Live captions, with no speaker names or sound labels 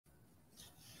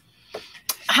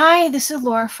Hi, this is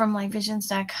Laura from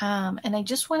LiveVisions.com, and I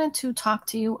just wanted to talk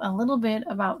to you a little bit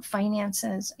about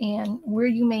finances and where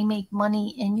you may make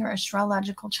money in your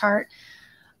astrological chart.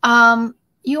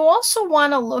 You also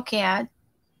want to look at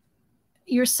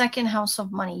your second house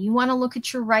of money. You want to look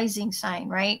at your rising sign,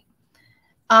 right?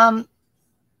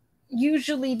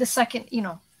 Usually the second,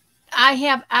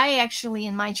 I actually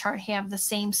in my chart have the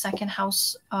same second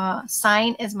house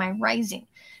sign as my rising.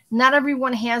 Not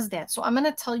everyone has that. So I'm going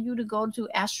to tell you to go to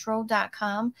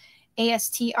astro.com,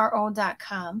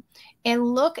 astro.com, and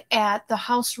look at the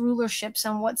house rulerships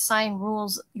and what sign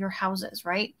rules your houses,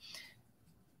 right?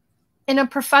 In a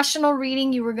professional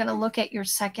reading, you were going to look at your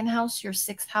second house, your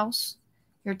sixth house,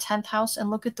 your 10th house, and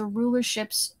look at the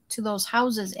rulerships to those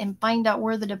houses and find out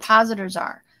where the depositors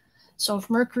are. So if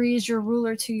Mercury is your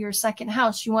ruler to your second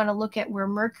house, you want to look at where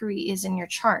Mercury is in your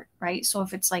chart, right? So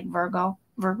if it's like Virgo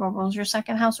rules your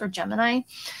second house, or Gemini,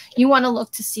 you want to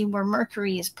look to see where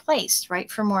Mercury is placed, right,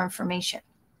 for more information.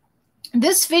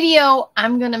 This video,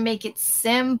 I'm going to make it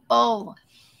simple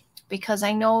because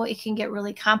I know it can get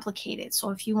really complicated. So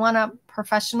if you want a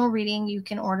professional reading, you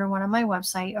can order one on my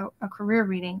website, a career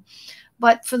reading.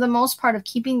 But for the most part of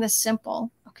keeping this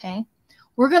simple, okay,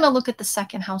 we're going to look at the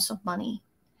second house of money.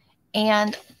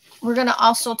 And we're going to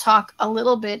also talk a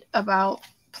little bit about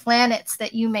planets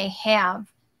that you may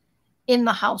have in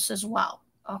the house as well.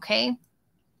 Okay.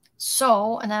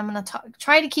 So, and I'm going to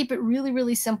try to keep it really,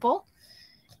 really simple.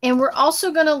 And we're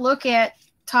also going to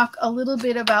talk a little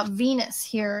bit about Venus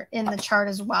here in the chart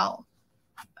as well.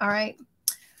 All right.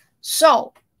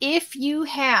 So if you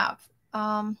have,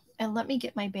 and let me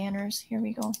get my banners. Here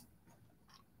we go.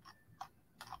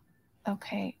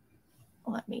 Okay.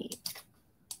 Let me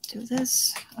do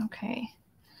this. Okay.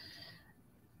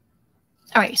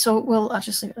 All right, so I'll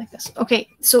just leave it like this. Okay,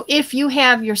 so if you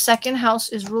have your second house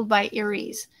is ruled by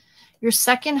Aries, your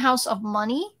second house of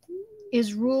money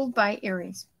is ruled by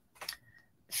Aries.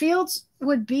 Fields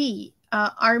would be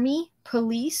army,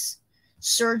 police,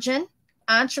 surgeon,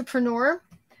 entrepreneur,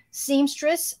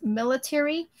 seamstress,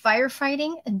 military,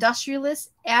 firefighting, industrialists,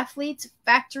 athletes,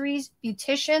 factories,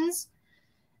 beauticians,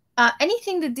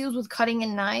 anything that deals with cutting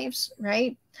and knives,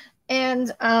 right?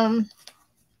 And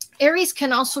Aries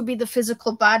can also be the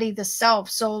physical body, the self.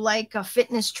 So like a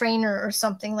fitness trainer or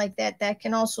something like that. That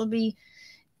can also be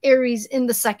Aries in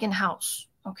the second house.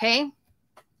 Okay.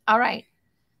 All right.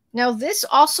 Now this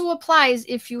also applies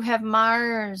if you have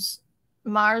Mars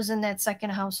in that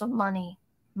second house of money.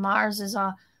 Mars is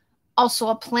also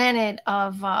a planet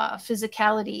of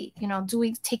physicality,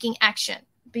 taking action,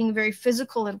 being very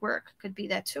physical at work could be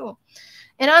that too.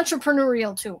 And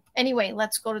entrepreneurial too. Anyway,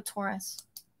 let's go to Taurus.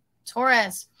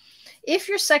 Taurus. If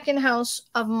your second house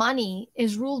of money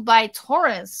is ruled by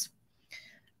Taurus,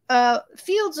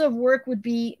 fields of work would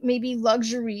be maybe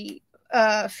luxury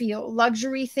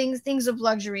luxury things of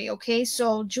luxury. Okay,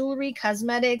 so jewelry,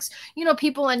 cosmetics,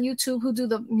 people on YouTube who do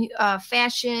the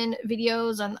fashion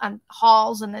videos on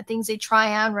hauls and the things they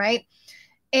try on, right?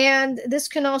 And this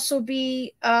can also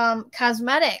be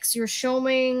cosmetics. You're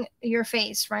showing your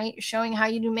face, right? You're showing how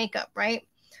you do makeup, right?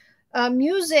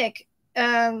 Music,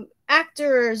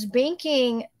 actors,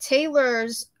 banking,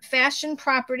 tailors, fashion,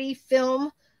 property,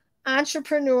 film,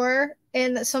 entrepreneur,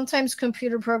 and sometimes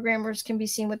computer programmers can be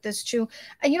seen with this too.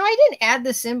 I didn't add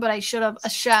this in, but I should have. A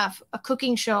chef, a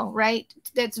cooking show, right?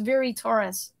 That's very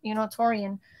Taurus,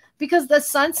 Taurian, because the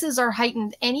senses are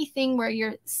heightened. Anything where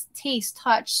your taste,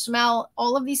 touch, smell,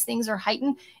 all of these things are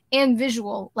heightened, and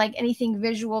visual, like anything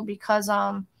visual, because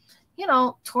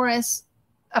Taurus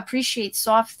appreciate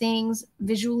soft things,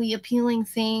 visually appealing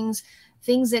things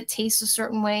that taste a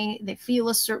certain way, they feel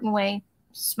a certain way,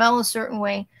 smell a certain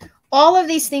way. All of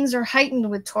these things are heightened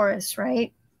with Taurus,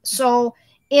 right? So,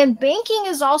 and banking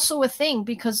is also a thing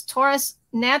because Taurus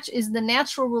is the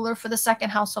natural ruler for the second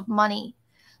house of money.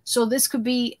 So this could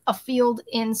be a field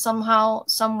in somehow,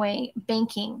 some way,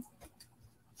 banking.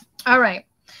 All right.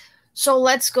 So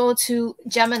let's go to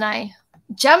Gemini.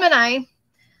 Gemini,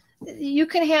 you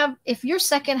can have, if your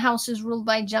second house is ruled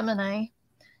by Gemini,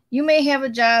 you may have a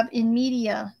job in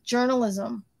media,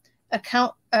 journalism,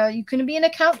 you can be an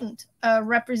accountant,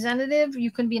 representative. You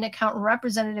can be an accountant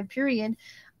representative, period.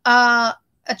 A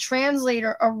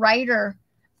translator, a writer.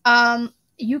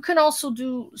 You can also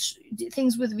do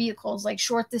things with vehicles like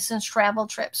short distance travel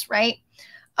trips, right?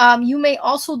 You may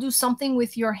also do something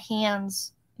with your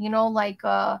hands, like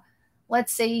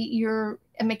let's say you're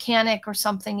a mechanic or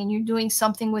something and you're doing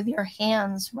something with your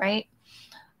hands, right?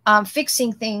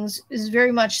 Fixing things is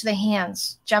very much the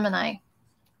hands, Gemini.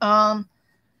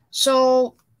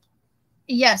 So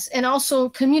yes, and also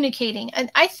communicating.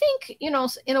 And I think, in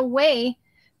a way,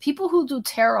 people who do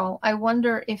tarot, I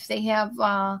wonder if they have,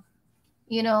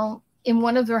 you know, in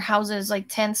one of their houses, like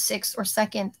 10th, 6th, or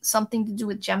 2nd, something to do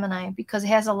with Gemini, because it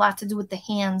has a lot to do with the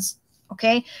hands.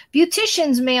 Okay.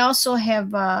 Beauticians may also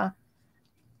have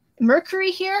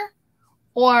Mercury here,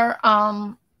 or,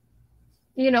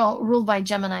 you know, ruled by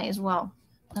Gemini as well.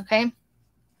 Okay.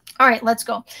 All right, let's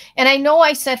go. And I know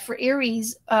I said for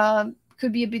Aries,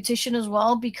 could be a beautician as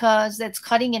well, because that's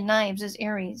cutting and knives is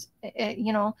Aries,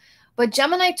 you know, but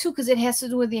Gemini too, because it has to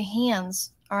do with your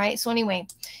hands. All right. So anyway,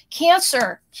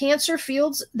 Cancer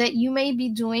fields that you may be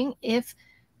doing if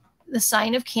the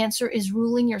sign of Cancer is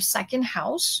ruling your 2nd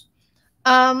house.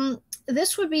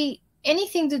 This would be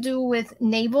anything to do with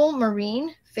naval,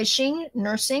 marine, fishing,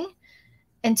 nursing,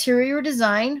 interior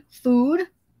design, food,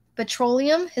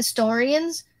 petroleum,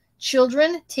 historians,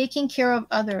 children, taking care of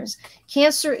others.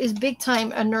 Cancer is big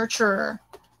time a nurturer,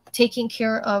 taking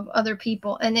care of other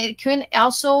people. And it can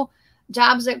also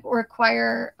jobs that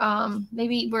require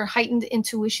maybe we're heightened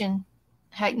intuition,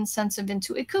 heightened sense of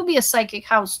intuition. It could be a psychic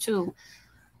house too,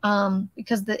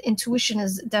 because the intuition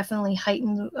is definitely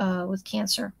heightened with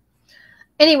Cancer.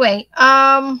 Anyway,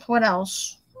 what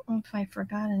else? If I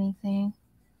forgot anything.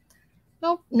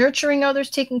 Nope. Nurturing others,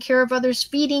 taking care of others,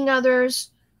 feeding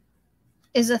others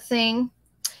is a thing.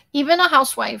 Even a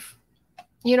housewife,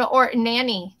 you know, or a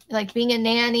nanny, like being a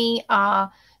nanny,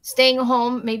 staying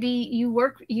home. Maybe you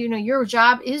work, you know, your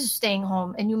job is staying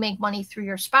home and you make money through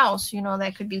your spouse, you know,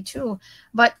 that could be too.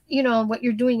 But, you know, what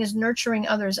you're doing is nurturing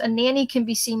others. A nanny can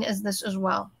be seen as this as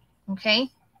well. Okay.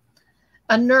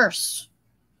 A nurse,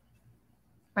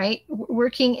 right?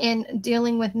 Working in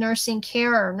dealing with nursing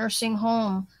care, nursing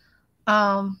home,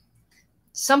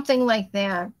 something like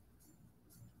that.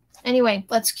 Anyway,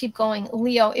 let's keep going.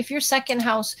 Leo, if your 2nd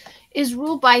house is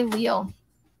ruled by Leo,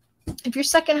 if your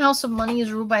 2nd house of money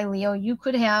is ruled by Leo, you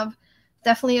could have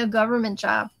definitely a government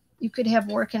job. You could have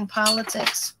work in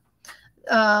politics.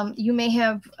 You may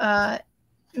have,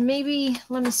 maybe,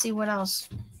 let me see what else.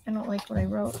 I don't like what I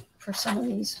wrote for some of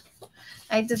these.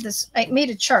 I did this. I made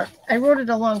a chart. I wrote it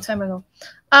a long time ago.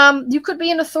 You could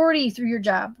be an authority through your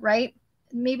job, right?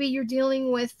 Maybe you're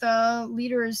dealing with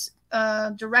leaders,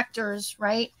 directors,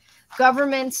 right?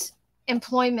 Government,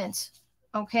 employment,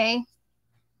 okay?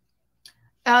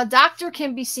 Doctor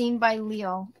can be seen by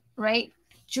Leo, right?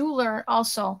 Jeweler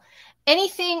also.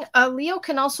 Anything, Leo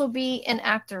can also be an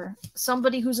actor,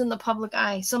 somebody who's in the public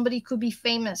eye. Somebody could be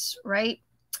famous, right?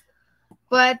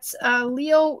 But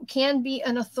Leo can be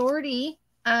an authority,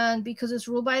 and because it's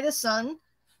ruled by the sun,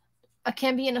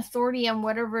 can be an authority on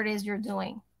whatever it is you're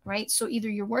doing, right? So either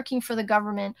you're working for the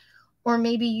government, or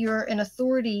maybe you're an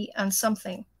authority on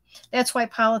something. That's why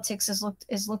politics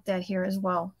is looked at here as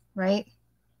well, right?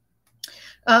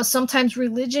 Sometimes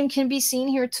religion can be seen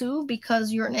here too,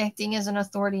 because you're acting as an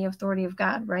authority of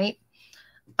God, right?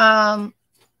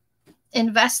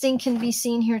 Investing can be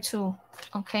seen here too,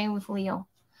 okay, with Leo.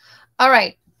 All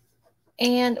right.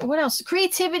 And what else?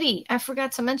 Creativity. I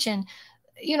forgot to mention,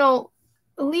 you know,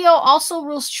 Leo also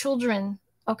rules children,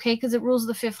 okay, because it rules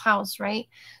the 5th house, right?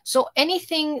 So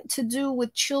anything to do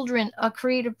with children, a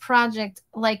creative project,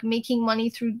 like making money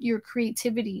through your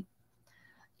creativity,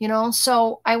 you know?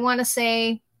 So I want to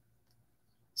say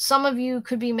some of you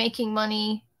could be making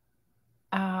money.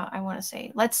 I want to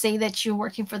say, let's say that you're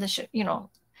working for the, you know,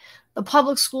 the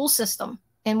public school system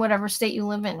in whatever state you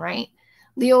live in, right?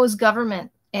 Leo is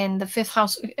government, and the 5th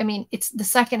house, I mean, it's the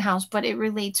 2nd house, but it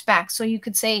relates back. So you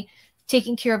could say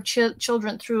taking care of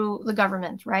children through the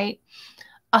government, right?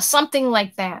 Something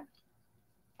like that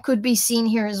could be seen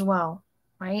here as well,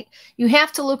 right? You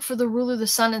have to look for the ruler of the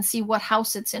sun and see what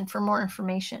house it's in for more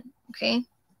information, okay?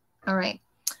 All right.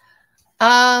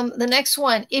 The next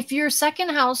one, if your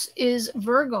 2nd house is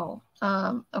Virgo,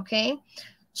 okay?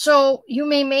 So you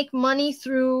may make money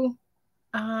through,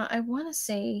 I want to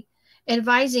say,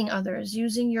 advising others,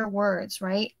 using your words,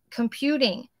 right?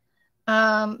 Computing.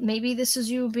 Maybe this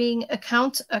is you being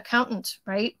accountant,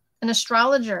 right? An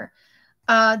astrologer,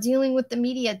 dealing with the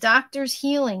media, doctors,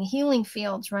 healing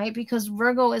fields, right? Because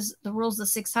Virgo is the rules the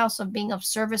 6th house of being of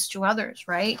service to others,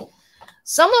 right?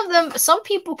 Some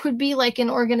people could be like an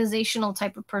organizational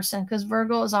type of person, because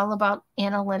Virgo is all about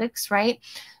analytics, right?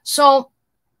 So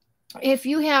if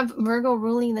you have Virgo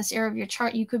ruling this area of your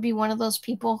chart, you could be one of those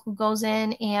people who goes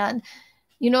in and,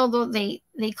 you know, they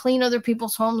clean other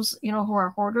people's homes, you know, who are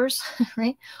hoarders,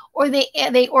 right? Or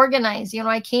they organize, you know,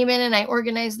 I came in and I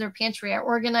organized their pantry. I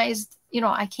organized, you know,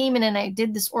 I came in and I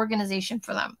did this organization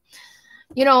for them.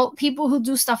 You know, people who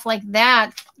do stuff like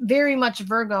that, very much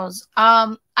Virgos.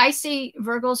 I say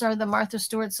Virgos are the Martha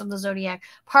Stewarts of the zodiac.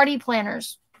 Party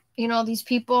planners, You know, these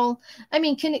people, I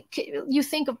mean, you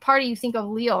think of party, you think of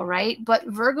Leo, right? But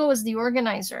Virgo is the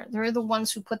organizer. They're the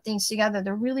ones who put things together.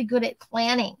 They're really good at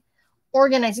planning,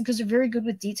 organizing, because they're very good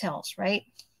with details, right?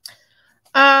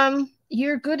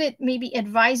 You're good at maybe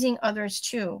advising others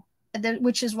too,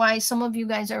 which is why some of you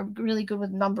guys are really good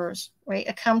with numbers, right?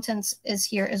 Accountants is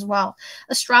here as well.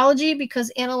 Astrology, because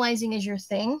analyzing is your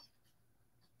thing.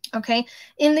 Okay.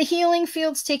 In the healing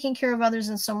fields, taking care of others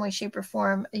in some way, shape, or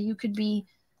form. You could be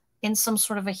in some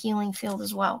sort of a healing field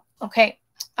as well. Okay.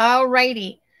 All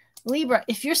righty. Libra,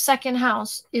 if your second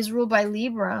house is ruled by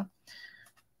Libra,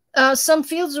 some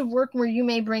fields of work where you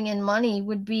may bring in money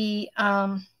would be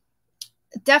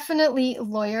definitely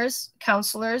lawyers,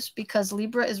 counselors, because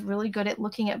Libra is really good at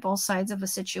looking at both sides of a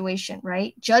situation,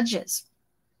 right? Judges,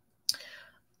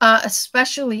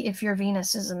 especially if your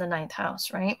Venus is in the 9th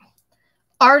house, right?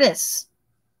 Artists,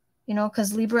 you know,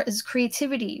 because Libra is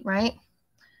creativity, right?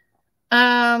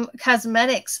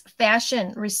 Cosmetics,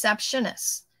 fashion,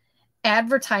 receptionists,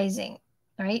 advertising,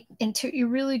 right? And you're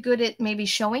really good at maybe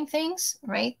showing things,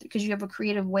 right? Because you have a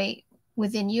creative way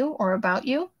within you or about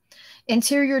you.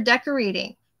 Interior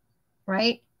decorating,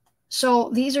 right?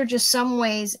 So these are just some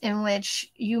ways in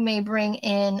which you may bring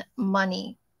in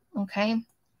money, okay? I'm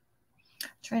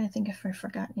trying to think if I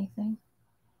forgot anything.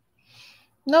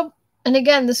 Nope. And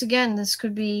again, this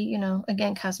could be, you know,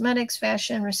 again, cosmetics,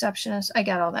 fashion, receptionist. I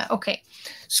got all that. Okay.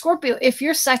 Scorpio, if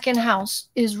your second house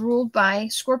is ruled by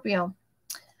Scorpio.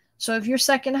 So if your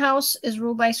second house is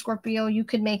ruled by Scorpio, you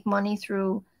could make money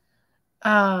through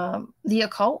the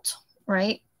occult,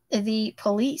 right? The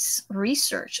police,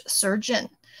 research, surgeon,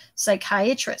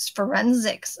 psychiatrist,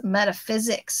 forensics,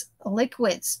 metaphysics,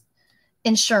 liquids,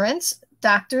 insurance,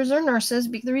 doctors or nurses.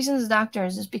 The reason it's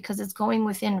doctors is because it's going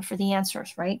within for the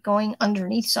answers, right? Going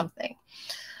underneath something.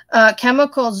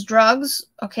 Chemicals, drugs,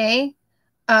 okay?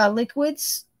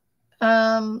 Liquids. But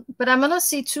I'm going to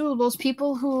say too, those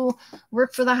people who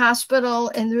work for the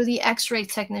hospital and they're the x-ray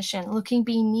technician, looking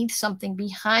beneath something,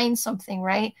 behind something,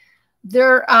 right?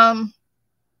 They're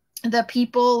the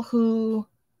people who,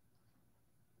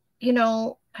 you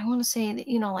know, I want to say,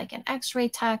 you know, like an x-ray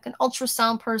tech, an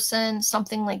ultrasound person,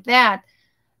 something like that,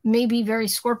 may be very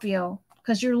Scorpio,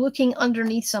 because you're looking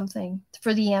underneath something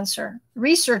for the answer.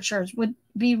 Researchers would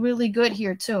be really good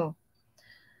here too.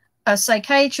 A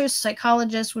psychiatrist,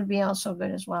 psychologist would be also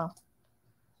good as well.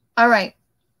 All right.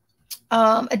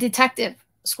 A detective,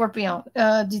 Scorpio.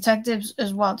 Detectives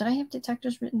as well. Did I have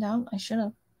detectives written down? I should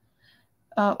have.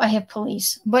 I have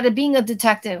police. But being a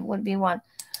detective would be one.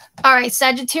 All right,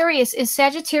 Sagittarius. If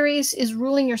Sagittarius is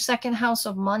ruling your second house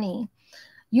of money,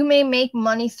 you may make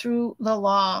money through the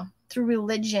law, through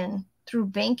religion, through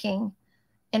banking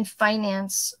and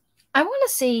finance. I want to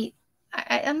say,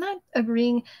 I'm not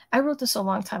agreeing. I wrote this a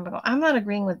long time ago. I'm not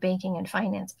agreeing with banking and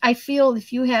finance. I feel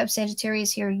if you have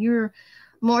Sagittarius here, you're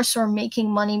more so making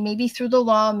money, maybe through the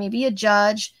law, maybe a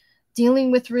judge,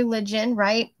 dealing with religion,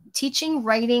 right? Teaching,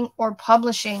 writing, or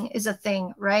publishing is a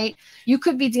thing, right? You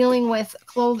could be dealing with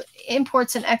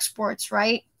imports and exports,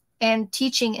 right? And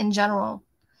teaching in general.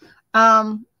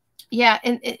 Yeah,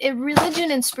 and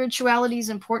religion and spirituality is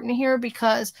important here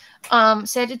because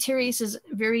Sagittarius is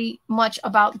very much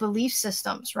about belief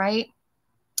systems, right?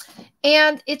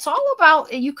 And it's all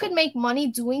about, you could make money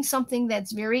doing something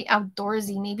that's very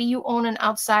outdoorsy. Maybe you own an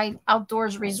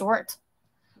outdoors resort,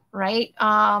 right?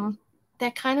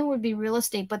 That kind of would be real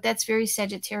estate, but that's very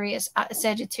Sagittarius.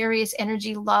 Sagittarius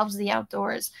energy loves the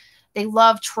outdoors. They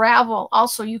love travel.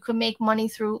 Also, you could make money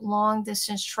through long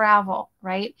distance travel,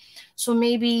 right? So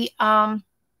maybe, I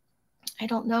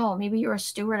don't know, maybe you're a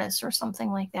stewardess or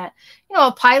something like that. You know,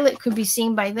 a pilot could be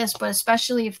seen by this, but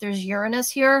especially if there's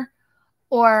Uranus here,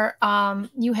 or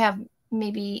you have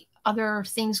maybe other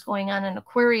things going on in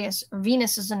Aquarius, or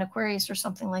Venus is in Aquarius or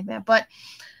something like that. But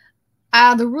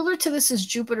the ruler to this is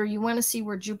Jupiter. You want to see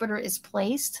where Jupiter is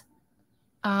placed.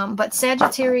 But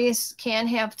Sagittarius can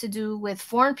have to do with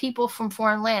foreign people from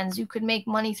foreign lands. You could make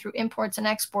money through imports and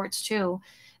exports too.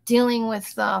 Dealing with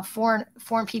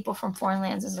foreign people from foreign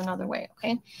lands is another way,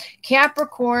 okay?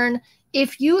 Capricorn,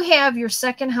 if you have your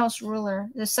second house ruler,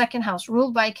 the second house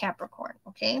ruled by Capricorn,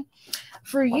 okay?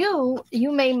 For you,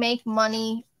 you may make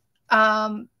money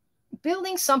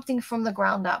building something from the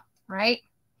ground up, right?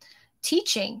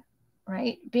 Teaching,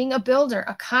 right? Being a builder,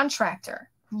 a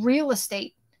contractor, real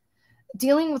estate,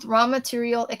 dealing with raw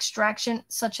material extraction,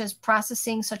 such as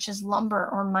processing, such as lumber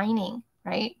or mining,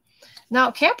 right? Now,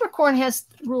 Capricorn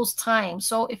rules time.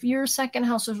 So if your second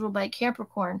house is ruled by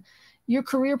Capricorn, your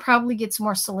career probably gets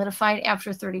more solidified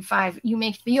after 35. You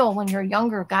may feel when you're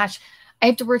younger, gosh, I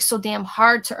have to work so damn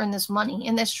hard to earn this money.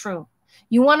 And that's true.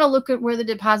 You want to look at where the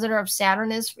depositor of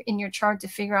Saturn is in your chart to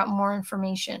figure out more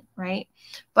information, right?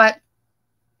 But,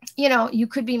 you know, you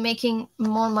could be making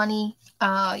more money.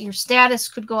 Your status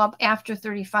could go up after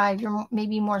 35. You're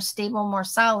maybe more stable, more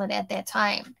solid at that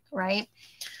time, right?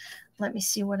 Let me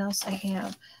see what else I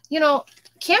have. You know,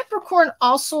 Capricorn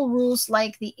also rules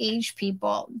like the age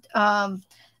people,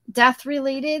 death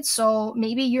related. So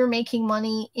maybe you're making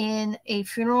money in a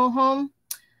funeral home,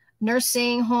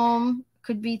 nursing home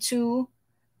could be too.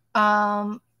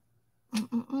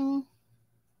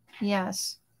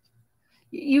 Yes.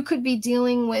 You could be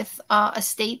dealing with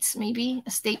estates, maybe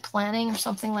estate planning or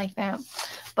something like that.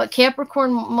 But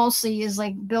Capricorn mostly is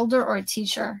like builder or a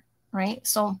teacher, right?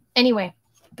 So anyway,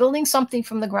 building something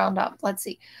from the ground up. Let's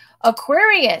see.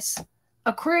 Aquarius.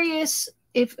 Aquarius,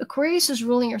 if Aquarius is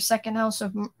ruling your second house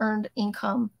of earned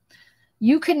income,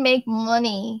 you can make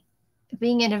money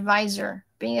being an advisor,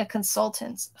 being a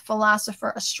consultant,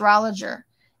 philosopher, astrologer,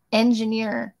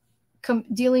 engineer,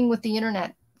 dealing with the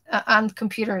internet, on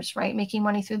computers, right? Making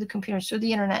money through the computers, through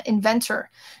the internet, inventor.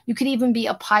 You could even be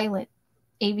a pilot.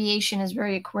 Aviation is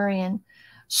very Aquarian.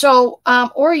 So,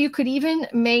 or you could even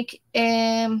make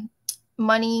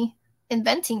money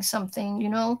inventing something, you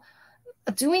know,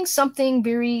 doing something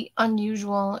very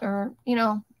unusual or, you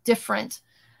know, different.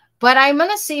 But I'm going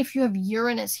to say if you have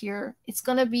Uranus here, it's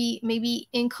going to be maybe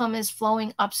income is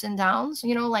flowing ups and downs,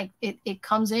 you know, like it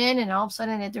comes in and all of a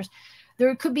sudden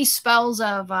there could be spells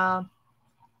of,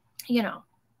 you know,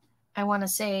 I want to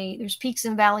say there's peaks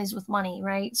and valleys with money,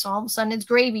 right? So all of a sudden it's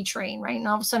gravy train, right? And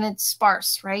all of a sudden it's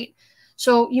sparse, right?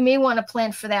 So you may want to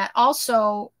plan for that.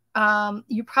 Also,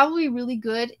 you're probably really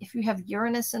good if you have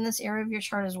Uranus in this area of your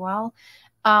chart as well.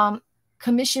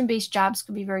 Commission-based jobs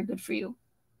could be very good for you.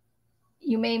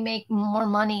 You may make more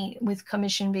money with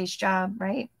commission-based job,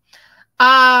 right?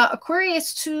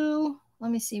 Aquarius 2, let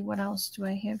me see, what else do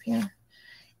I have here?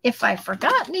 If I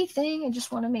forgot anything, I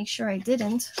just want to make sure I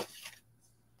didn't.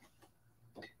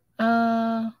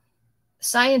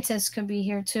 Scientists could be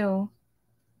here too.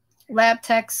 Lab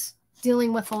techs,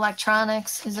 dealing with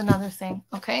electronics is another thing,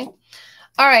 okay?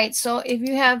 All right, so if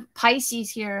you have Pisces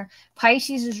here,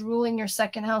 Pisces is ruling your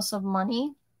second house of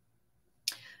money.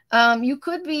 You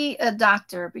could be a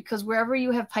doctor because wherever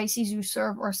you have Pisces, you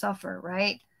serve or suffer,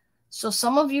 right? So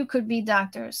some of you could be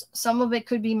doctors. Some of it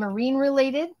could be marine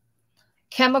related.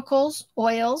 Chemicals,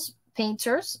 oils,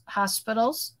 painters,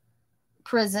 hospitals,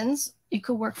 prisons. You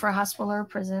could work for a hospital or a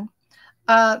prison.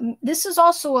 This is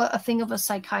also a thing of a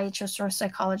psychiatrist or a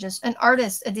psychologist, an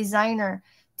artist, a designer,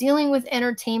 dealing with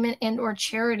entertainment and or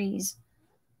charities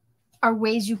are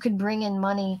ways you could bring in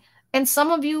money. And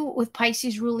some of you with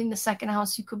Pisces ruling the second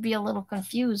house, you could be a little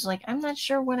confused. Like, I'm not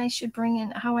sure what I should bring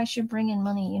in, how I should bring in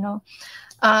money, you know.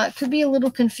 It could be a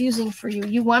little confusing for you.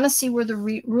 You want to see where the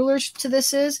ruler to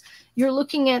this is. You're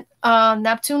looking at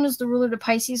Neptune is the ruler to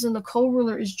Pisces and the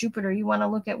co-ruler is Jupiter. You want to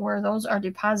look at where those are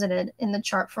deposited in the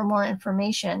chart for more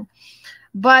information.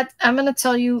 But I'm going to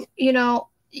tell you, you know,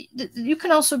 you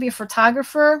can also be a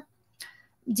photographer,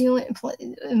 dealing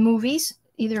in movies,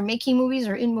 either making movies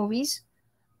or in movies.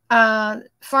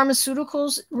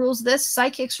 Pharmaceuticals rules this.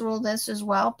 Psychics rule this as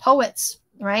well. Poets,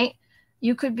 right?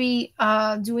 You could be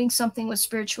doing something with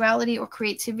spirituality or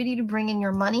creativity to bring in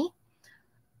your money.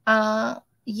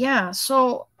 Yeah,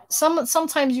 so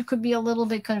sometimes you could be a little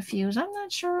bit confused. I'm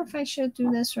not sure if I should do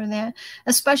this or that,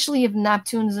 especially if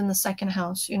Neptune is in the second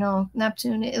house. You know,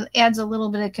 Neptune, it adds a little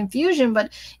bit of confusion,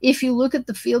 but if you look at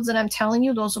the fields that I'm telling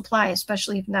you, those apply,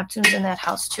 especially if Neptune's in that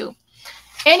house too.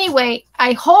 Anyway,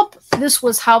 I hope this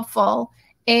was helpful,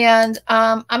 and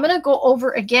I'm going to go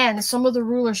over again some of the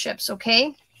rulerships,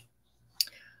 okay?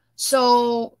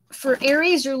 So for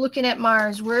Aries, you're looking at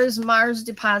Mars. Where is Mars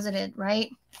deposited, right?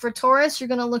 For Taurus, you're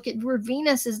going to look at where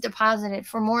Venus is deposited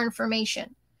for more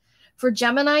information. For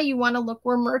Gemini, you want to look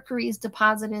where Mercury is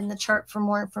deposited in the chart for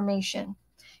more information.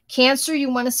 Cancer,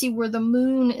 you want to see where the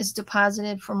moon is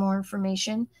deposited for more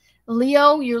information.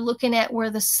 Leo, you're looking at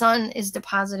where the sun is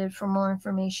deposited for more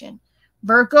information.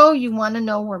 Virgo, you want to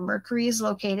know where Mercury is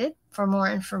located for more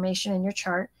information in your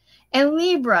chart. And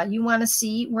Libra, you want to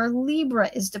see where Libra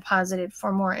is deposited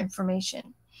for more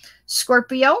information.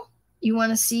 Scorpio, you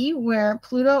want to see where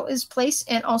Pluto is placed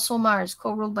and also Mars,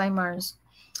 co-ruled by Mars.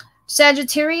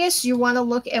 Sagittarius, you want to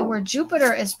look at where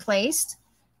Jupiter is placed.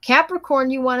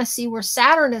 Capricorn, you want to see where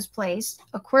Saturn is placed.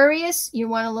 Aquarius, you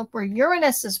want to look where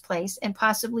Uranus is placed and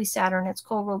possibly Saturn. It's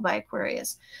co-ruled by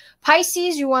Aquarius.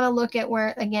 Pisces, you want to look at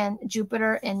where, again,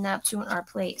 Jupiter and Neptune are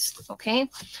placed, okay?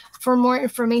 For more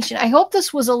information. I hope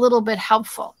this was a little bit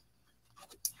helpful.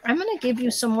 I'm going to give you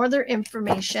some other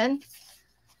information.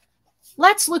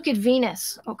 Let's look at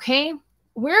Venus, okay?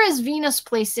 where is Venus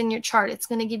placed in your chart? It's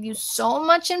going to give you so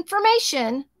much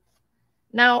information.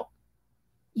 Now,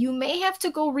 you may have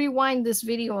to go rewind this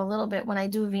video a little bit when I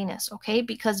do Venus, okay?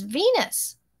 Because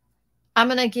Venus, I'm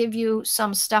going to give you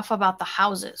some stuff about the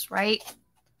houses, right?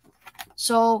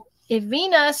 So if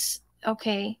Venus,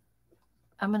 okay,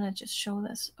 I'm going to just show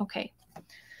this. Okay.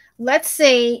 Let's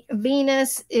say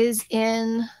Venus is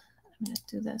in, I'm going to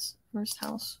do this, first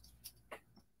house.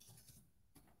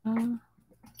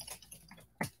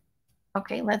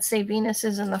 Okay, let's say Venus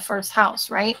is in the first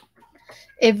house, right?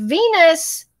 If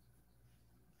Venus,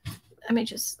 let me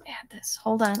just add this.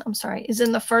 Hold on. I'm sorry. Is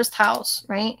in the first house,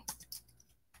 right?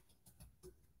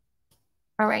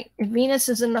 All right. If Venus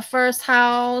is in the first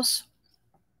house,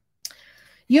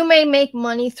 you may make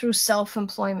money through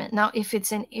self-employment. Now, if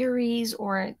it's in Aries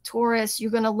or Taurus,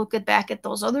 you're going to look back at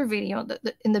those other videos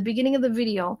in the beginning of the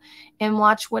video and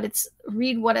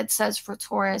read what it says for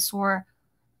Taurus or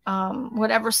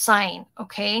whatever sign.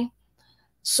 Okay.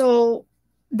 So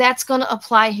that's going to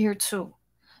apply here too.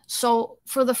 So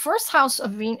for the first house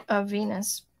of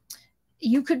Venus,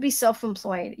 you could be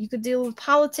self-employed. You could deal with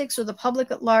politics or the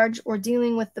public at large, or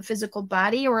dealing with the physical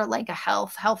body, or like a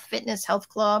health, fitness, health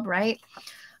club, right?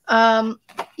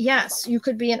 Yes, you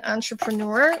could be an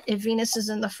entrepreneur if Venus is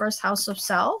in the first house of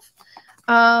self.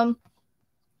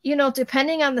 You know,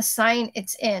 depending on the sign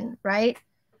it's in, right?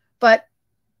 But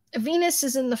Venus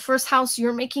is in the first house,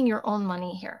 you're making your own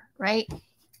money here, right?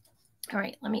 All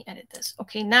right, let me edit this.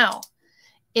 Okay, now,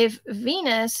 if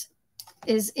Venus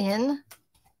is in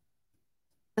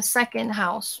the second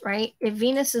house, right? If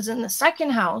Venus is in the second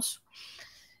house,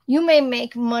 you may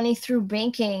make money through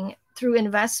banking, through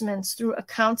investments, through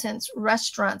accountants,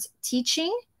 restaurants,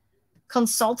 teaching,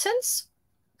 consultants,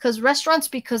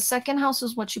 because second house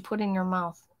is what you put in your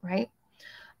mouth, right?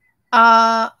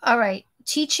 All right,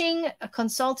 teaching,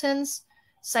 consultants,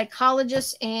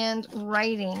 psychologists, and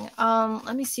writing.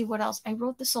 Let me see what else. I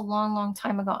wrote this a long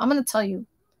time ago. I'm going to tell you.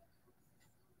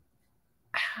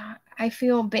 I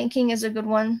feel banking is a good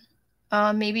one.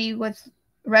 Maybe with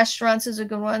restaurants is a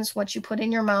good one. It's what you put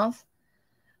in your mouth.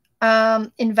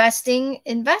 Investing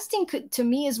could, to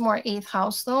me, is more 8th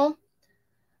house though.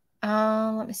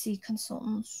 Let me see,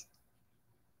 consultants.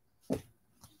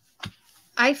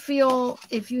 I feel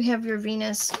if you have your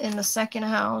Venus in the second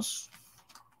house,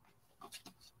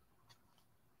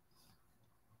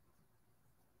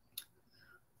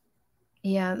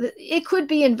 yeah, it could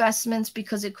be investments,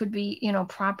 because it could be, you know,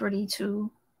 property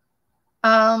too.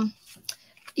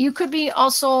 You could be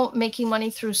also making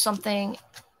money through something.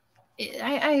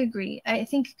 I agree. I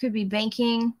think it could be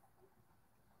banking.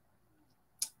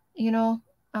 You know,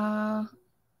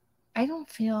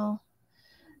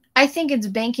 I think it's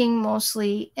banking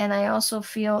mostly. And I also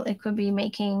feel it could be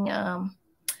making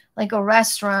like a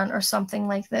restaurant or something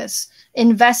like this,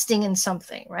 investing in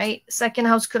something, right? Second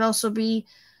house could also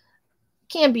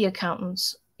can be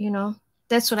accountants, you know.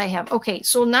 That's what I have. Okay,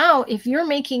 so now if you're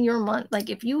making your money, like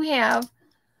if you have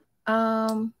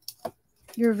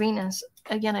your Venus,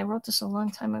 again, I wrote this a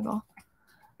long time ago,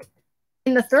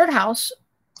 in the third house.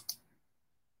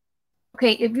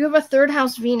 Okay, if you have a third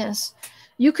house Venus,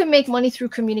 you can make money through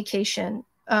communication,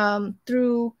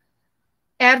 through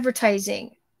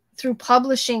advertising, through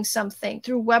publishing something,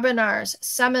 through webinars,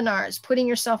 seminars, putting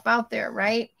yourself out there,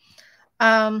 right?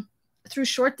 Through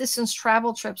short distance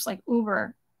travel trips like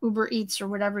Uber Eats or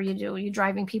whatever you do. You're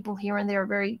driving people here and there,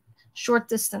 very short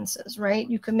distances, right?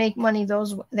 You can make money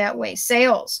that way.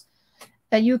 Sales.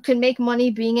 You can make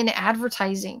money being in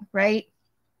advertising, right?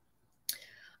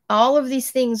 All of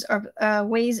these things are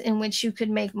ways in which you could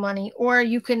make money. Or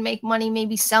you can make money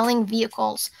maybe selling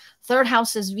vehicles. Third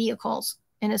house is vehicles,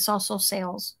 and it's also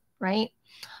sales, right?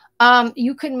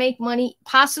 You could make money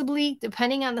possibly,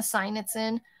 depending on the sign it's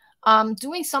in,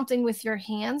 doing something with your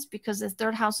hands, because the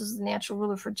third house is the natural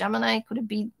ruler for Gemini. Could it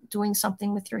be doing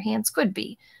something with your hands? Could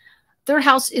be. Third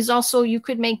house is also, you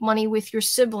could make money with your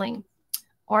sibling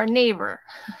or a neighbor,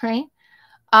 right?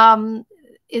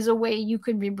 Is a way you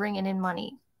could be bringing in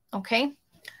money. Okay.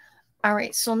 All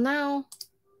right. So now,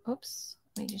 oops,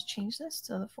 let me just change this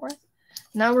to the 4th.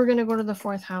 Now we're going to go to the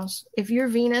 4th house. If your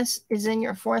Venus is in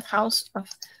your 4th house of,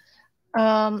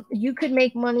 you could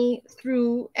make money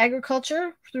through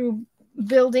agriculture, through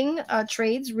building,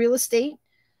 trades, real estate.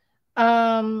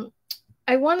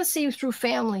 I want to say through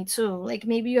family too. Like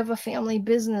maybe you have a family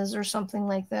business or something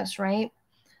like this, right?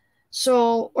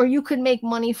 So, or you could make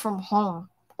money from home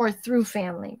or through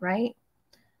family, right?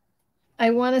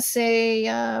 I want to say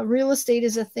real estate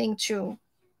is a thing too.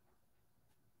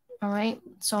 All right.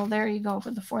 So there you go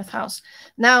for the 4th house.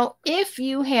 Now, if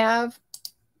you have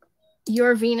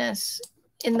your Venus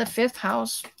in the 5th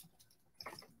house,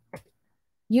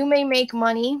 You may make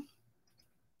money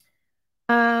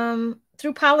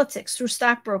through politics, through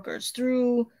stockbrokers,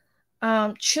 through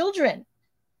children,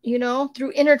 you know,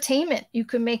 through entertainment. You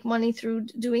can make money through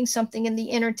doing something in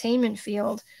the entertainment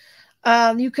field.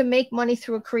 You can make money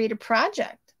through a creative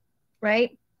project,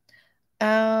 right?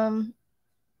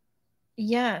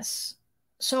 Yes.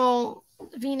 So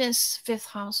Venus, fifth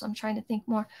house, I'm trying to think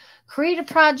more. Creative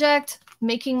project,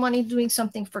 making money, doing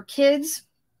something for kids,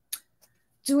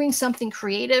 doing something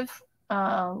creative,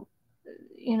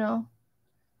 you know.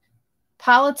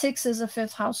 Politics is a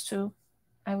fifth house too,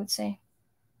 I would say.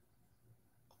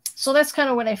 So that's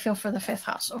kind of what I feel for the fifth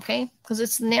house, okay? Because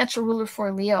it's the natural ruler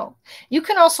for Leo. You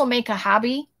can also make a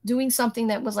hobby, doing something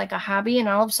that was like a hobby, and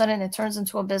all of a sudden it turns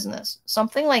into a business.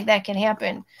 Something like that can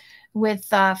happen with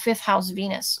fifth house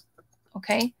Venus,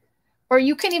 okay? Or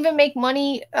you can even make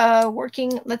money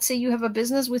working, let's say you have a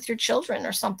business with your children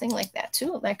or something like that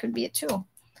too. That could be it too.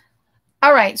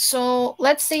 All right, so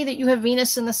let's say that you have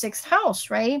Venus in the sixth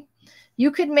house, right? You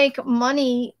could make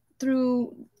money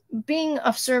through being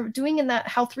of doing in that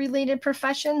health related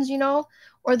professions, you know,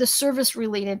 or the service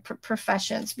related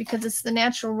professions, because it's the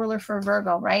natural ruler for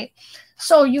Virgo, right?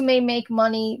 So you may make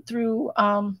money through,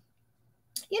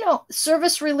 you know,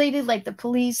 service related, like the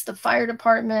police, the fire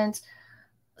department,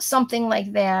 something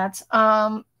like that.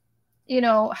 You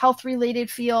know, health related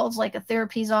fields, like a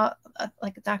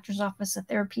like a doctor's office, a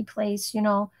therapy place, you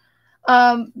know,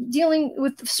 dealing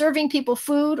with serving people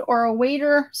food, or a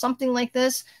waiter, something like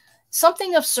this.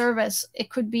 Something of service. It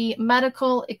could be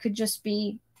medical. It could just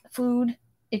be food.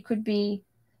 It could be,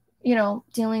 you know,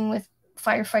 dealing with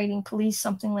firefighting, police,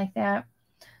 something like that.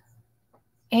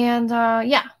 And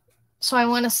yeah, so I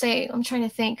want to say, I'm trying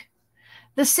to think.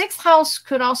 The sixth house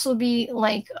could also be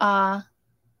like, I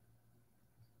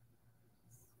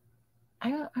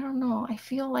don't know. I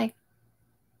feel like,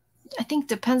 I think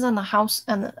depends on the house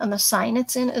and the sign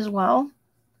it's in as well.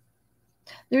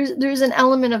 There's an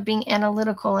element of being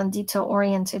analytical and detail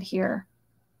oriented here,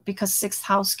 because sixth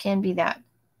house can be that.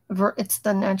 It's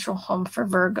the natural home for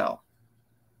Virgo.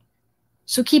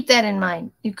 So keep that in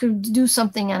mind. You could do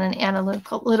something on an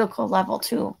analytical level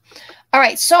too. All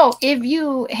right. So if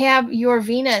you have your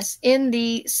Venus in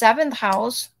the seventh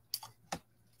house,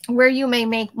 where you may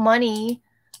make money,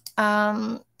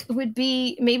 would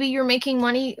be maybe you're making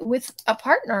money with a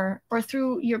partner, or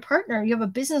through your partner. You have a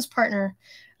business partner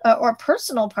or a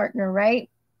personal partner, right?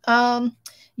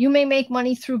 You may make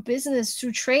money through business,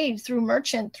 through trade, through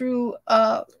merchant, through,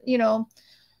 you know,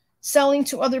 selling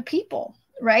to other people,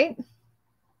 right?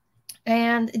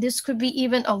 And this could be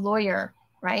even a lawyer,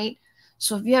 right?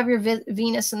 So if you have your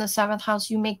Venus in the seventh house,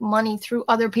 you make money through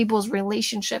other people's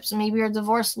relationships. Maybe you're a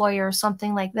divorce lawyer or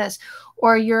something like this,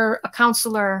 or you're a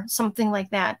counselor, something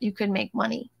like that. You could make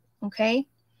money, okay?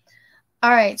 All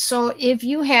right, so if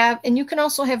you have, and you can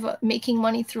also have making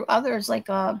money through others, like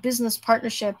a business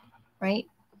partnership, right?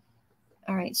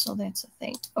 All right, so that's a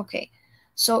thing. Okay,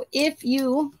 so if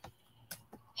you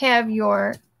have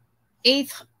your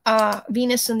eighth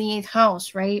Venus in the eighth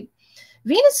house, right?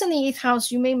 Venus in the eighth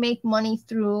house, you may make money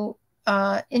through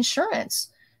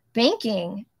insurance,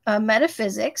 banking,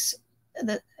 metaphysics.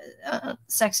 The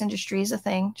sex industry is a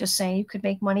thing. Just saying, you could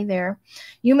make money there.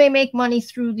 You may make money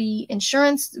through the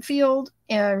insurance field,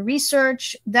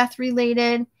 research, death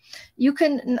related. You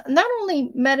can not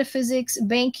only metaphysics,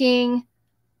 banking.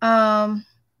 You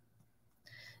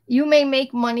may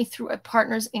make money through a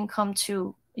partner's income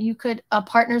too. A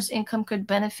partner's income could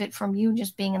benefit from you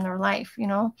just being in their life, you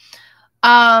know.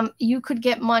 You could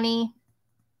get money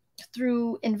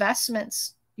through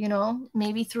investments, you know,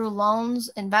 maybe through loans,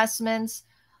 investments.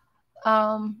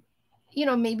 You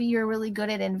know, maybe you're really good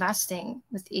at investing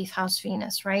with eighth house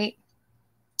Venus, right?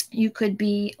 You could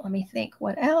be, let me think,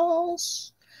 what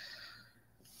else?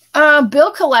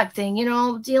 Bill collecting, you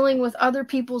know, dealing with other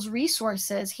people's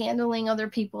resources, handling other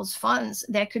people's funds.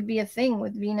 That could be a thing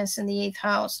with Venus in the eighth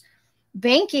house.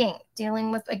 Banking,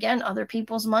 dealing with, again, other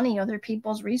people's money, other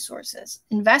people's resources.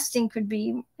 Investing could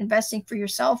be investing for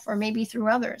yourself or maybe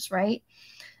through others, right?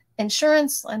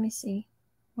 Insurance, let me see.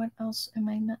 What else am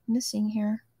I missing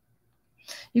here?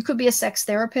 You could be a sex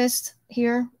therapist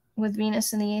here with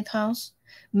Venus in the eighth house.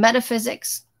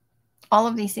 Metaphysics, all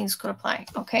of these things could apply,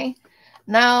 okay?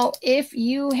 Now, if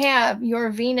you have your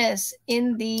Venus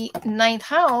in the ninth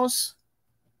house,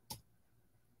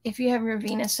 you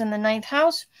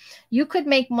could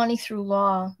make money through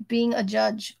law, being a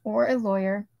judge or a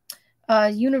lawyer,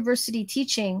 university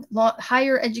teaching,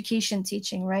 higher education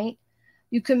teaching, right?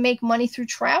 You can make money through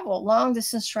travel, long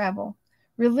distance travel,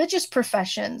 religious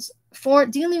professions,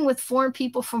 dealing with foreign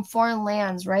people from foreign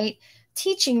lands, right?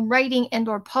 teaching, writing, and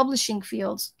or publishing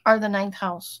fields are the 9th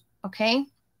house. Okay.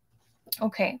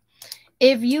 Okay.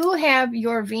 If you have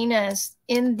your Venus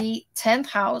in the 10th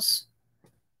house,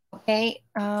 okay,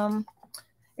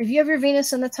 if you have your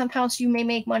Venus in the 10th house, you may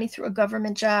make money through a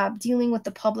government job, dealing with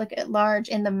the public at large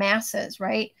and the masses,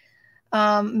 right?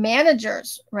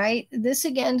 Managers, right? This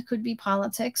again could be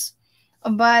politics,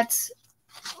 but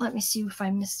let me see if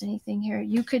I missed anything here.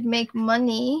 You could make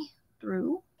money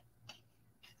through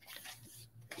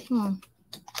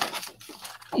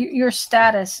your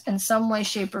status in some way,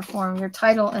 shape, or form, your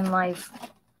title in life.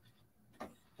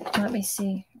 Let me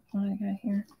see what I got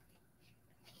here.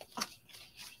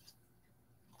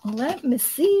 Let me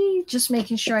see. Just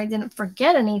making sure I didn't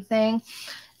forget anything.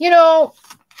 You know,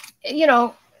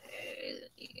 if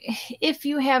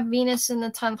you have Venus in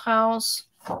the 10th house,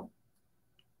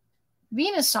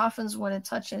 Venus softens what it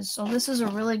touches. So this is a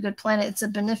really good planet. It's a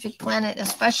benefic planet,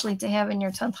 especially to have in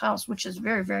your 10th house, which is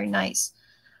very, very nice.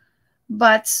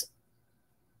 But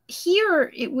here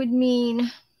it would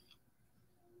mean,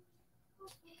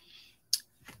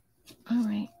 all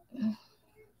right.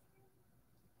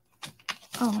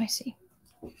 Oh, I see.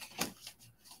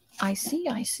 I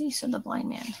see, said the blind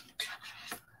man.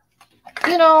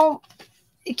 You know,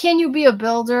 can you be a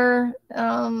builder?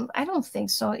 I don't think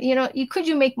so. You know, could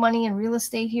you make money in real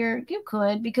estate here? You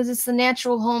could, because it's the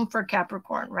natural home for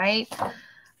Capricorn, right?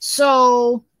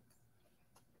 So,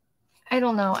 I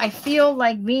don't know. I feel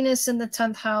like Venus in the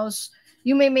 10th house,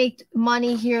 you may make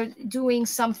money here doing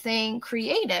something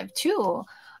creative too.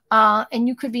 And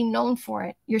you could be known for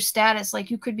it, your status, like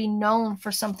you could be known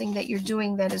for something that you're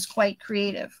doing that is quite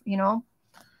creative, you know?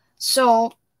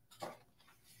 So,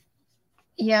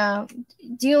 yeah,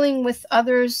 dealing with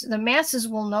others, the masses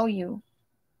will know you,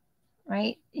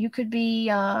 right? You could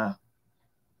be,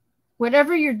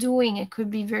 whatever you're doing, it could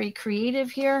be very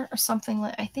creative here or something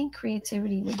like, I think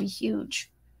creativity would be huge.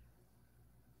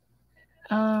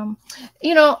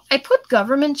 You know, I put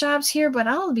government jobs here, but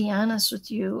I'll be honest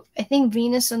with you. I think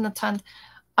Venus in the 10th,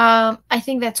 I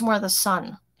think that's more the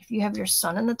sun. If you have your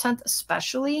sun in the 10th,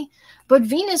 especially, but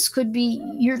Venus could be,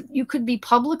 you could be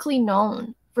publicly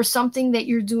known for something that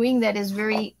you're doing that is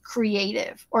very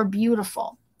creative or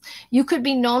beautiful. You could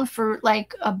be known for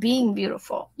like being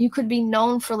beautiful. You could be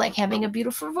known for like having a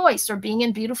beautiful voice or being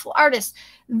a beautiful artist.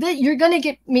 That you're going to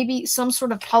get maybe some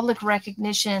sort of public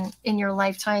recognition in your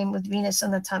lifetime with Venus in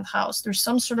the 10th house. There's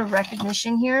some sort of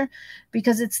recognition here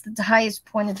because it's the highest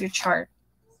point of your chart,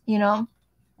 you know.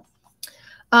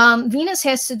 Venus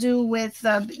has to do with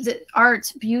the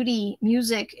art, beauty,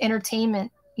 music,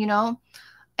 entertainment, you know.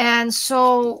 And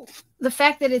so the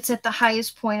fact that it's at the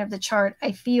highest point of the chart,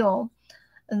 I feel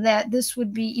that this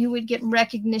would be, you would get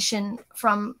recognition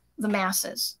from the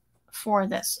masses for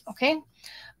this. Okay.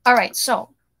 All right. So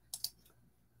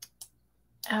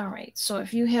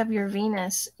if you have your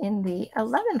Venus in the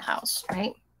 11th house,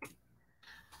 right?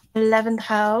 11th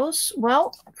house.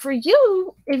 Well, for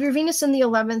you, if your Venus in the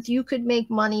 11th, you could make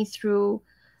money through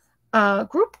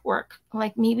group work.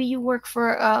 Like maybe you work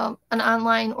for an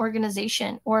online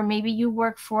organization, or maybe you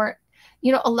work for,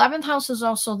 you know, 11th house is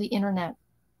also the internet,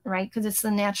 right? Because it's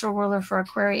the natural ruler for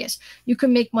Aquarius. You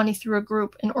can make money through a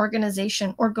group, an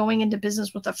organization, or going into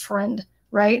business with a friend,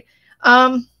 right?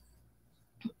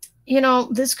 You know,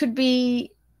 this could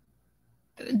be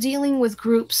dealing with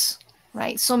groups,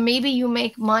 right? So maybe you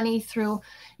make money through,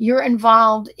 you're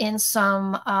involved in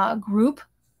some group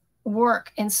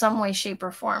work in some way, shape,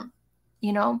 or form,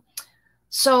 you know?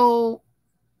 So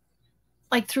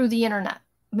like through the internet,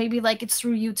 maybe like it's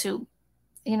through YouTube.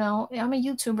 You know, I'm a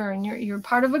YouTuber and you're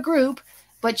part of a group,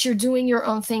 but you're doing your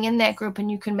own thing in that group and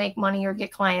you can make money or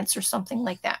get clients or something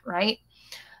like that, right?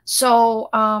 So,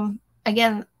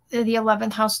 again, the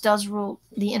 11th house does rule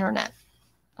the internet.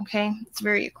 Okay. It's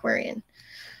very Aquarian.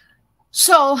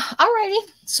 So, alrighty.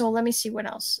 So let me see what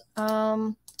else.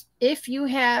 If you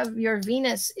have your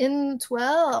Venus in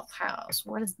 12th house,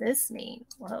 what does this mean?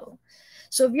 Whoa.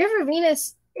 So if you have your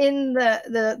Venus in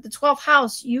the 12th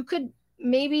house, you could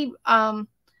maybe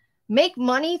make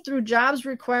money through jobs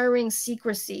requiring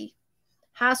secrecy,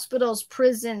 hospitals,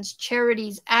 prisons,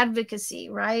 charities, advocacy,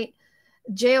 right?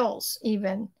 Jails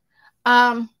even.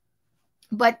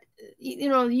 But, you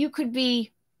know, you could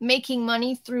be making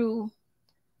money through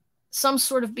some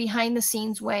sort of behind the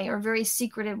scenes way or very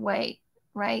secretive way,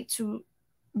 right? To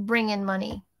bring in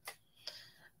money.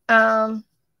 And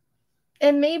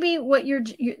maybe what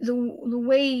the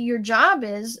way your job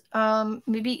is,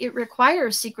 maybe it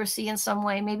requires secrecy in some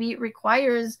way. Maybe it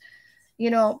requires, you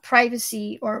know,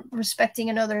 privacy or respecting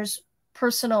another's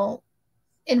personal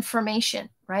information,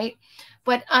 right?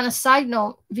 But on a side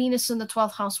note, Venus in the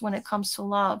 12th house when it comes to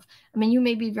love, I mean, you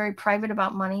may be very private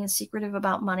about money and secretive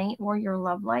about money or your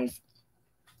love life.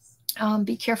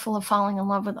 Be careful of falling in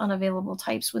love with unavailable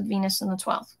types with Venus in the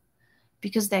 12th,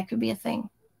 because that could be a thing.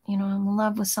 You know, I'm in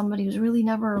love with somebody who's really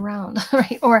never around,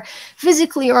 right? Or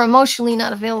physically or emotionally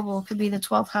not available could be the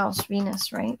 12th house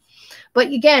Venus, right? But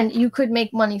again, you could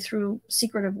make money through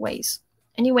secretive ways.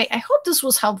 Anyway, I hope this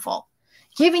was helpful.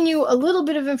 Giving you a little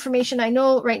bit of information. I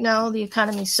know right now the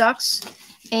economy sucks,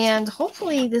 and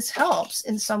hopefully this helps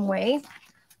in some way.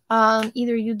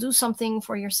 Either you do something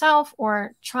for yourself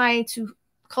or try to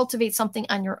cultivate something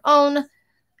on your own.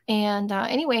 And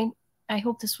anyway, I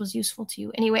hope this was useful to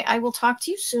you. Anyway, I will talk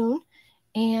to you soon.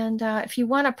 And if you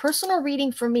want a personal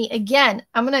reading from me, again,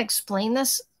 I'm going to explain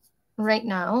this right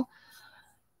now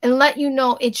and let you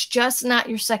know it's just not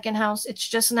your second house. It's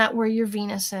just not where your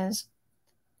Venus is.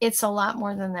 It's a lot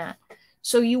more than that.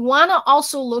 So you want to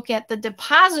also look at the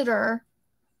depositor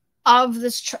of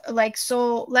this. Like,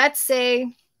 so let's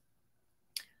say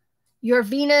your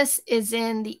Venus is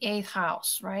in the 8th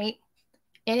house, right?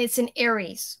 And it's in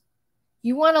Aries.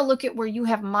 You want to look at where you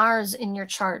have Mars in your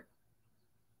chart,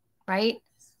 right?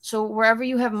 So wherever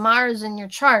you have Mars in your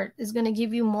chart is going to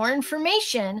give you more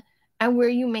information on where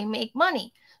you may make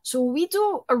money. So when we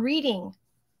do a reading,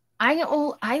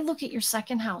 I look at your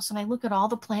second house and I look at all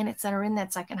the planets that are in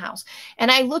that second house.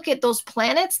 And I look at those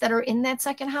planets that are in that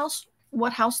second house,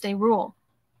 what house they rule,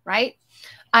 right?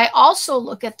 I also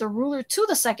look at the ruler to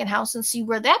the second house and see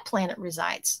where that planet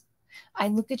resides. I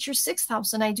look at your 6th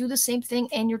house and I do the same thing,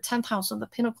 and your 10th house of the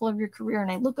pinnacle of your career.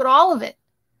 And I look at all of it.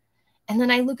 And then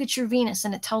I look at your Venus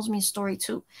and it tells me a story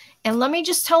too. And let me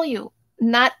just tell you,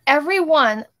 not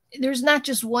everyone, there's not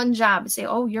just one job. Say,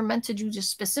 oh, you're meant to do just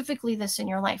specifically this in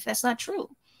your life. That's not true.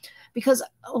 Because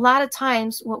a lot of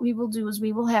times what we will do is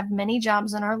we will have many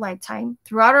jobs in our lifetime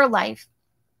throughout our life.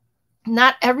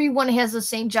 Not everyone has the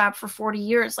same job for 40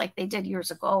 years like they did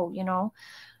years ago, you know.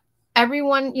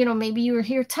 Everyone, you know, maybe you were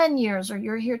here 10 years or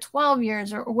you're here 12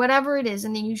 years or whatever it is,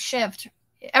 and then you shift.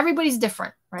 Everybody's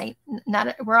different, right?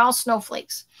 We're all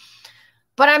snowflakes.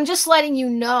 But I'm just letting you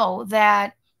know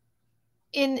that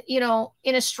in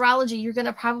astrology, you're going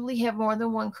to probably have more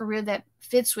than one career that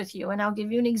fits with you. And I'll give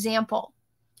you an example.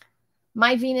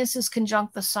 My Venus is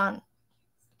conjunct the sun,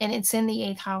 and it's in the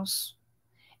 8th house,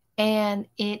 and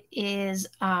it is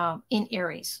in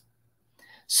Aries.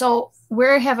 So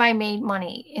where have I made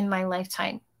money in my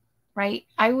lifetime, right?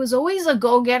 I was always a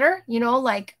go-getter, you know,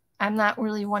 like I'm not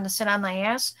really one to sit on my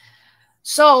ass.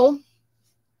 So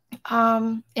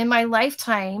in my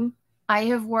lifetime, I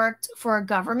have worked for a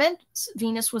government.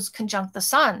 Venus was conjunct the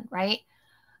sun, right?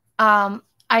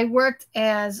 I worked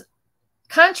as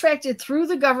contracted through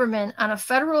the government on a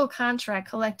federal contract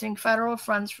collecting federal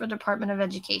funds for Department of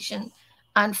Education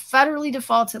on federally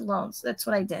defaulted loans. That's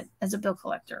what I did as a bill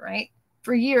collector, right?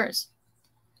 For years.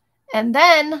 And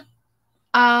then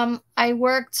I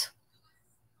worked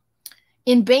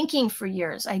in banking for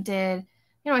years. I did,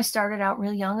 you know, I started out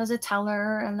real young as a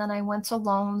teller, and then I went to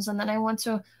loans, and then I went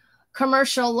to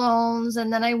commercial loans,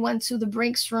 and then I went to the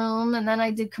Brinks room, and then I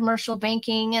did commercial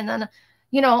banking, and then,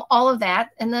 you know, all of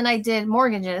that. And then I did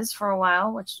mortgages for a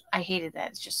while, which I hated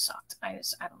that. It just sucked. I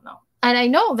don't know. And I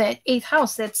know that 8th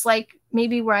house, that's like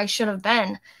maybe where I should have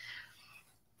been.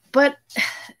 But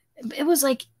it was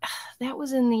like, that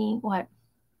was in the,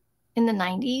 in the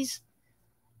 90s,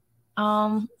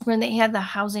 when they had the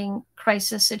housing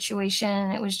crisis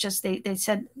situation. It was just, they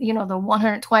said, you know, the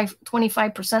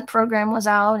 125% program was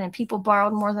out and people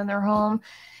borrowed more than their home.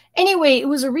 Anyway, it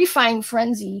was a refi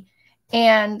frenzy.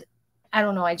 And I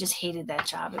don't know, I just hated that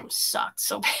job. It was sucked.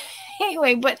 So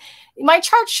anyway, but my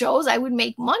chart shows I would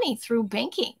make money through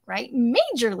banking, right?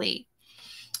 Majorly.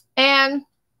 And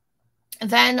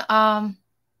then,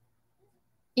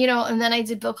 you know, and then I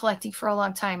did bill collecting for a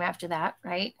long time after that,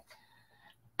 right?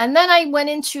 And then I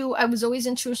was always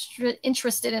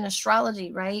interested in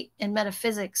astrology, right? And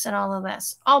metaphysics and all of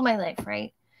this, all my life,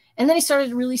 right? And then I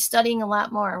started really studying a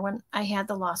lot more when I had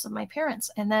the loss of my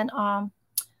parents. And then I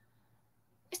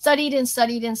studied and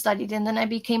studied and studied. And then I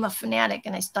became a fanatic,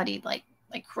 and I studied like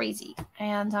crazy.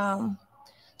 And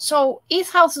so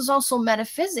 8th house is also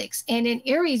metaphysics. And in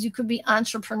Aries, you could be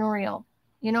entrepreneurial.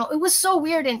 You know, it was so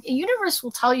weird. And the universe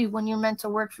will tell you when you're meant to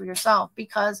work for yourself,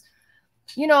 because,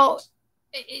 you know,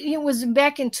 it was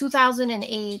back in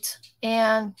 2008,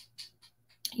 and,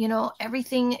 you know,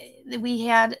 everything that we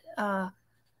had, the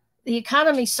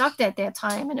economy sucked at that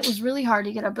time, and it was really hard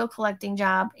to get a bill collecting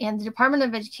job. And the Department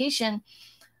of Education,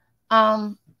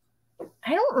 I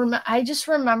don't remember. I just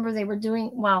remember they were doing,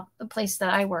 well, the place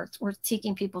that I worked were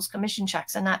taking people's commission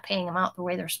checks and not paying them out the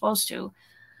way they're supposed to.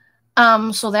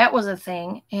 So that was a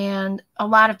thing, and a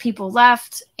lot of people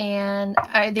left, and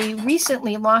they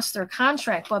recently lost their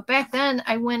contract. But back then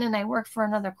I went and I worked for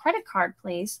another credit card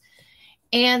place,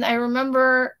 and I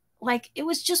remember like it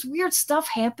was just weird stuff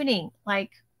happening.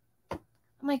 Like, I'm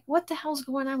like, what the hell's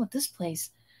going on with this place?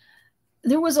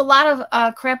 There was a lot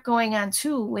of crap going on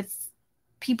too, with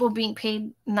people being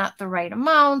paid not the right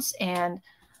amounts, and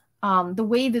the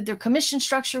way that their commission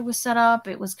structure was set up,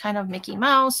 it was kind of Mickey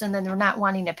Mouse, and then they're not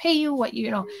wanting to pay you what you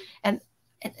know. And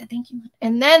thank you.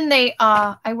 And then they,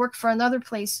 I worked for another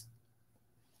place.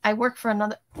 I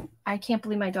can't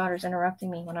believe my daughter's interrupting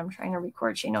me when I'm trying to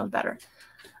record. She knows better.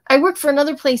 I worked for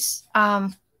another place,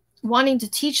 wanting to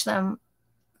teach them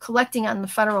collecting on the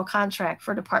federal contract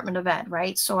for Department of Ed,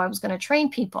 right? So I was going to train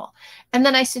people. And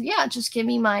then I said, yeah, just give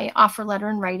me my offer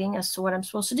letter in writing as to what I'm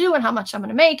supposed to do and how much I'm going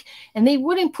to make. And they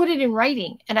wouldn't put it in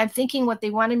writing. And I'm thinking what they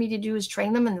wanted me to do is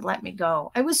train them and let me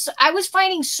go. I was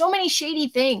finding so many shady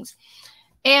things.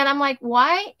 And I'm like,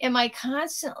 why am I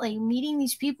constantly meeting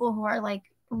these people who are like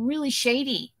really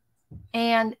shady?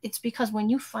 And it's because when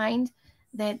you find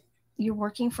that you're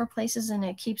working for places and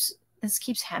this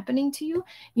keeps happening to you,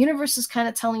 universe is kind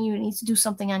of telling you need to do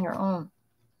something on your own,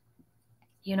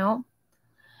 you know?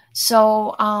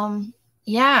 So,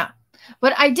 yeah,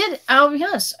 but I'll be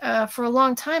honest, for a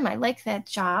long time, I liked that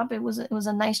job. It was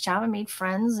a nice job. I made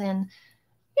friends, and,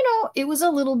 you know, it was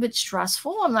a little bit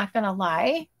stressful. I'm not going to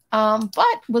lie.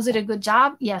 But was it a good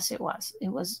job? Yes, it was. It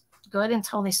was good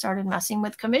until they started messing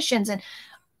with commissions. And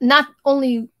not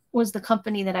only was the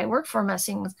company that I worked for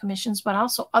messing with commissions, but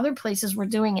also other places were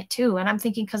doing it too. And I'm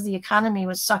thinking because the economy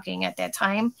was sucking at that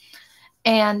time.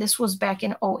 And this was back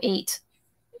in 2008,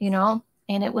 you know,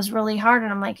 and it was really hard.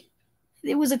 And I'm like,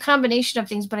 it was a combination of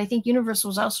things, but I think universe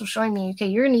was also showing me, okay,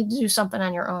 you're going to need to do something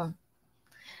on your own,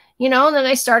 you know. And then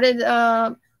I started,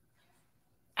 I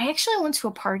actually went to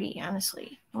a party,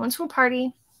 honestly. I went to a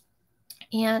party,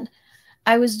 and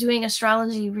I was doing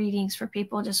astrology readings for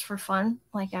people just for fun.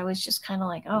 Like, I was just kind of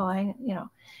like, oh, you know,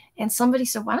 and somebody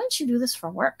said, why don't you do this for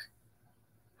work?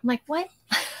 I'm like, what?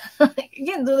 You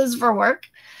can't do this for work.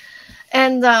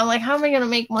 And like, how am I going to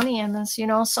make money in this? You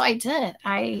know? So I did.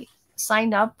 I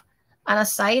signed up on a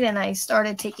site and I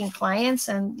started taking clients,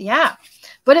 and yeah,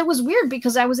 but it was weird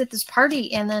because I was at this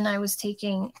party, and then I was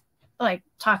talking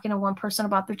to one person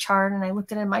about their chart, and I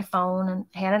looked at it in my phone and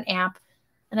had an app,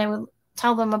 and I would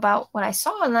tell them about what I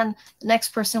saw, and then the next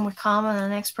person would come, and the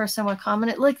next person would come,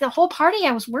 and it, like, the whole party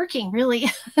I was working, really.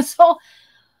 So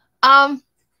yeah,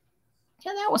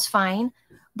 that was fine,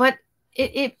 but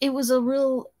it was a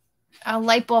real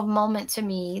light bulb moment to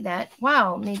me that,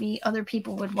 wow, maybe other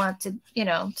people would want to, you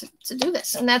know, to do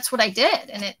this. And that's what I did,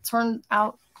 and it turned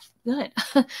out good.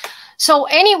 So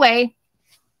anyway,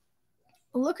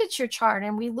 look at your chart,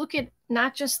 and we look at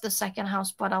not just the second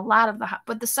house, but a lot of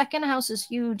but the second house is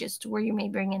huge as to where you may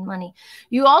bring in money.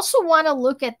 You also want to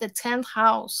look at the 10th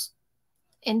house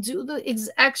and do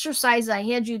the exercise I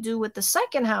had you do with the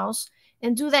second house,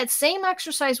 and do that same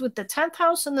exercise with the 10th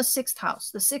house and the 6th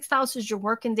house. The 6th house is your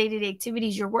work and day-to-day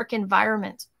activities, your work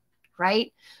environment,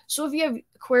 right? So if you have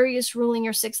Aquarius ruling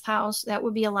your 6th house, that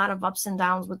would be a lot of ups and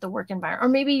downs with the work environment. Or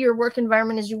maybe your work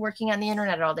environment is you working on the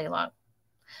internet all day long.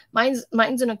 Mine's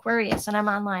an Aquarius, and I'm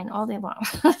online all day long.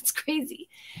 That's crazy.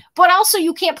 But also,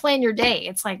 you can't plan your day.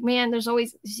 It's like, man, there's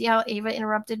always, see how Ava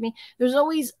interrupted me? There's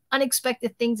always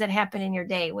unexpected things that happen in your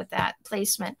day with that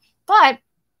placement. But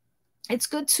it's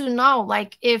good to know,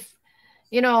 like, if,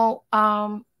 you know,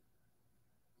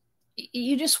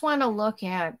 you just want to look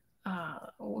at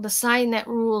the sign that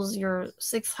rules your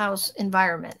 6th house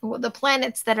environment. The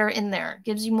planets that are in there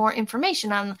gives you more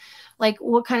information on, like,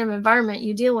 what kind of environment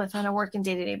you deal with on a working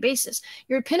day-to-day basis.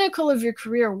 Your pinnacle of your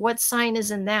career, what sign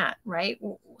is in that, right?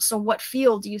 So what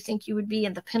field do you think you would be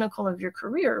in the pinnacle of your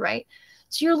career, right?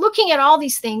 So you're looking at all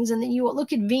these things, and then you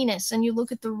look at Venus, and you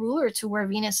look at the ruler to where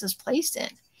Venus is placed in.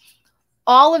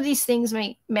 All of these things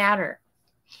may matter.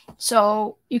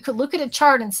 So you could look at a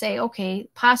chart and say, okay,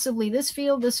 possibly this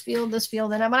field, this field, this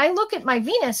field. And when I look at my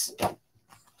Venus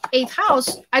 8th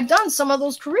house, I've done some of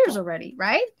those careers already,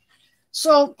 right?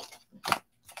 So,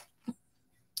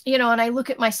 you know, and I look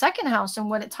at my 2nd house and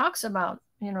what it talks about.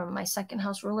 You know, my 2nd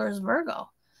house ruler is Virgo.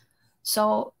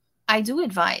 So I do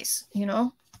advise, you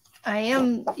know, I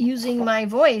am using my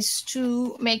voice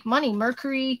to make money.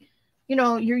 Mercury, you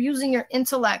know, you're using your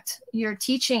intellect, you're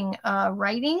teaching,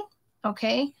 writing,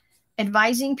 okay,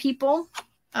 advising people.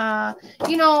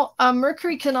 You know,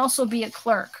 Mercury can also be a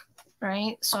clerk,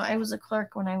 right? So I was a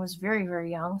clerk when I was very,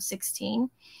 very young, 16.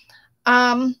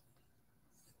 But,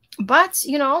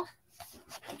 you know,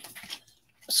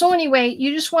 so anyway,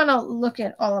 you just want to look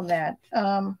at all of that.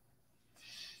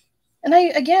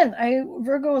 And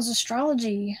Virgo is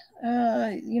astrology,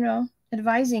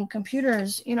 advising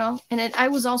computers, and I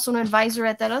was also an advisor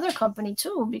at that other company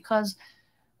too, because,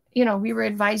 we were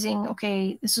advising,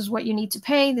 okay, this is what you need to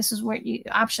pay. This is what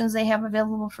options they have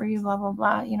available for you, blah, blah,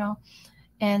 blah,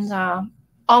 and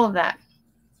all of that.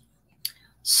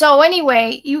 So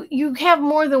anyway, you have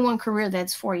more than one career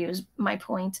that's for you, is my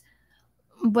point.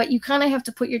 But you kind of have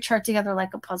to put your chart together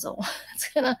like a puzzle.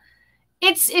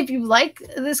 If you like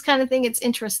this kind of thing, it's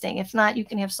interesting. If not, you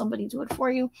can have somebody do it for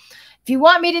you. If you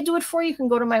want me to do it for you, you can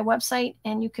go to my website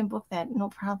and you can book that, no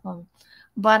problem.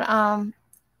 But I'm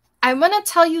going to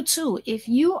tell you too, if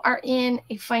you are in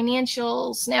a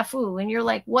financial snafu and you're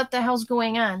like, what the hell's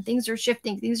going on? Things are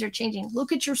shifting, things are changing.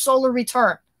 Look at your solar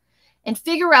return and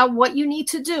figure out what you need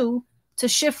to do to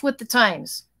shift with the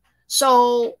times.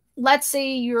 So let's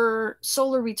say your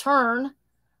solar return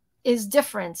is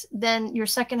different, then your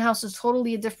second house is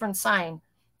totally a different sign.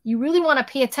 You really want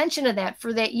to pay attention to that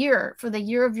for that year, for the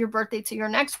year of your birthday to your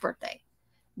next birthday.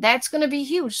 That's going to be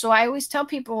huge. So I always tell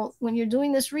people, when you're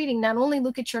doing this reading, not only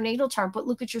look at your natal chart, but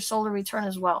look at your solar return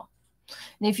as well.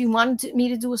 And if you wanted me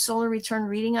to do a solar return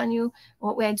reading on you,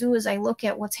 what I do is I look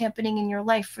at what's happening in your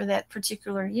life for that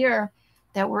particular year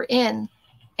that we're in,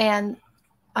 and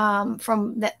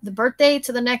from the birthday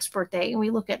to the next birthday, and we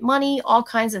look at money, all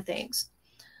kinds of things.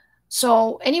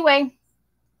 So anyway,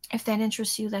 if that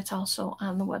interests you, that's also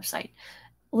on the website.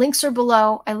 Links are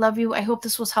below. I love you. I hope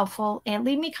this was helpful, and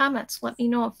leave me comments. Let me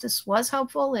know if this was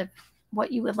helpful, if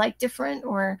what you would like different,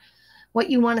 or what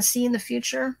you want to see in the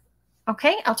future.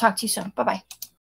 Okay, I'll talk to you soon. Bye-bye.